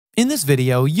In this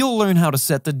video, you'll learn how to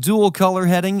set the dual color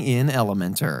heading in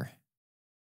Elementor.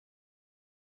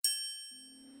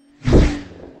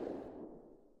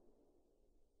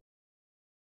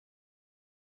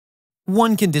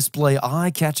 One can display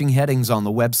eye-catching headings on the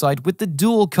website with the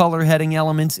dual color heading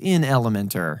elements in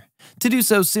Elementor. To do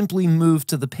so, simply move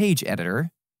to the page editor.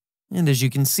 And as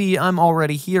you can see, I'm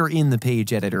already here in the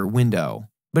page editor window.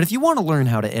 But if you want to learn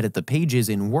how to edit the pages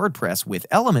in WordPress with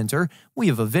Elementor, we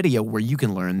have a video where you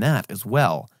can learn that as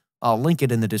well. I'll link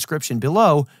it in the description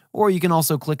below, or you can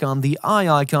also click on the eye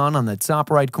icon on the top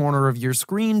right corner of your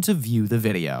screen to view the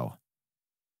video.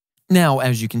 Now,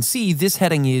 as you can see, this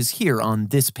heading is here on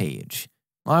this page.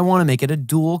 I want to make it a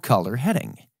dual color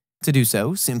heading. To do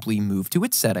so, simply move to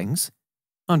its settings.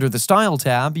 Under the Style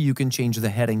tab, you can change the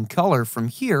heading color from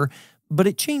here, but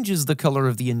it changes the color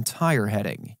of the entire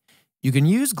heading. You can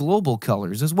use global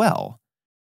colors as well.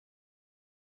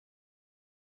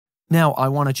 Now, I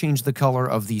want to change the color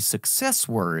of the success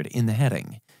word in the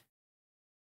heading.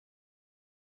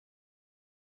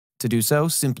 To do so,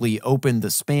 simply open the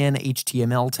span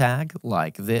HTML tag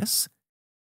like this.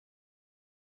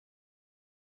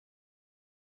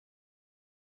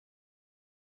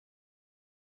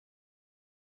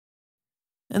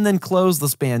 And then close the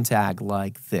span tag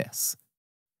like this.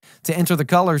 To enter the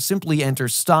color, simply enter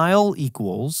style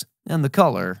equals and the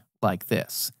color like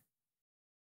this.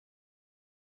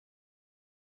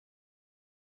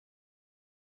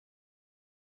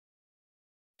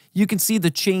 You can see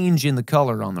the change in the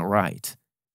color on the right.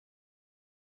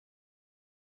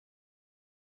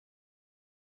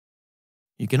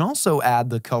 You can also add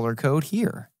the color code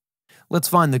here. Let's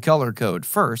find the color code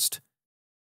first.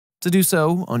 To do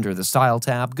so, under the Style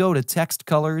tab, go to Text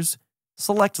Colors,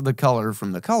 select the color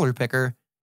from the color picker,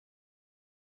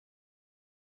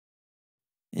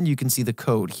 and you can see the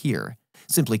code here.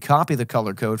 Simply copy the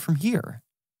color code from here.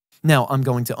 Now I'm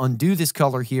going to undo this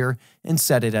color here and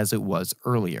set it as it was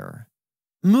earlier.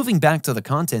 Moving back to the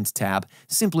Content tab,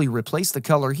 simply replace the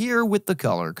color here with the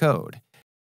color code.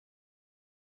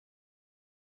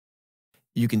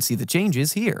 You can see the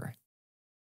changes here.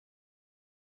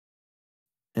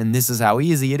 And this is how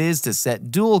easy it is to set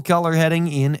dual color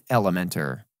heading in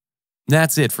Elementor.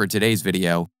 That's it for today's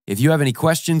video. If you have any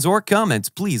questions or comments,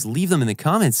 please leave them in the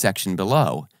comments section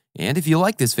below. And if you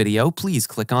like this video, please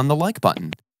click on the like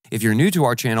button. If you're new to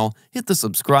our channel, hit the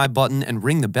subscribe button and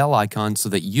ring the bell icon so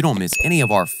that you don't miss any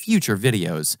of our future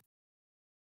videos.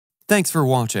 Thanks for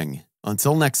watching.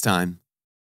 Until next time.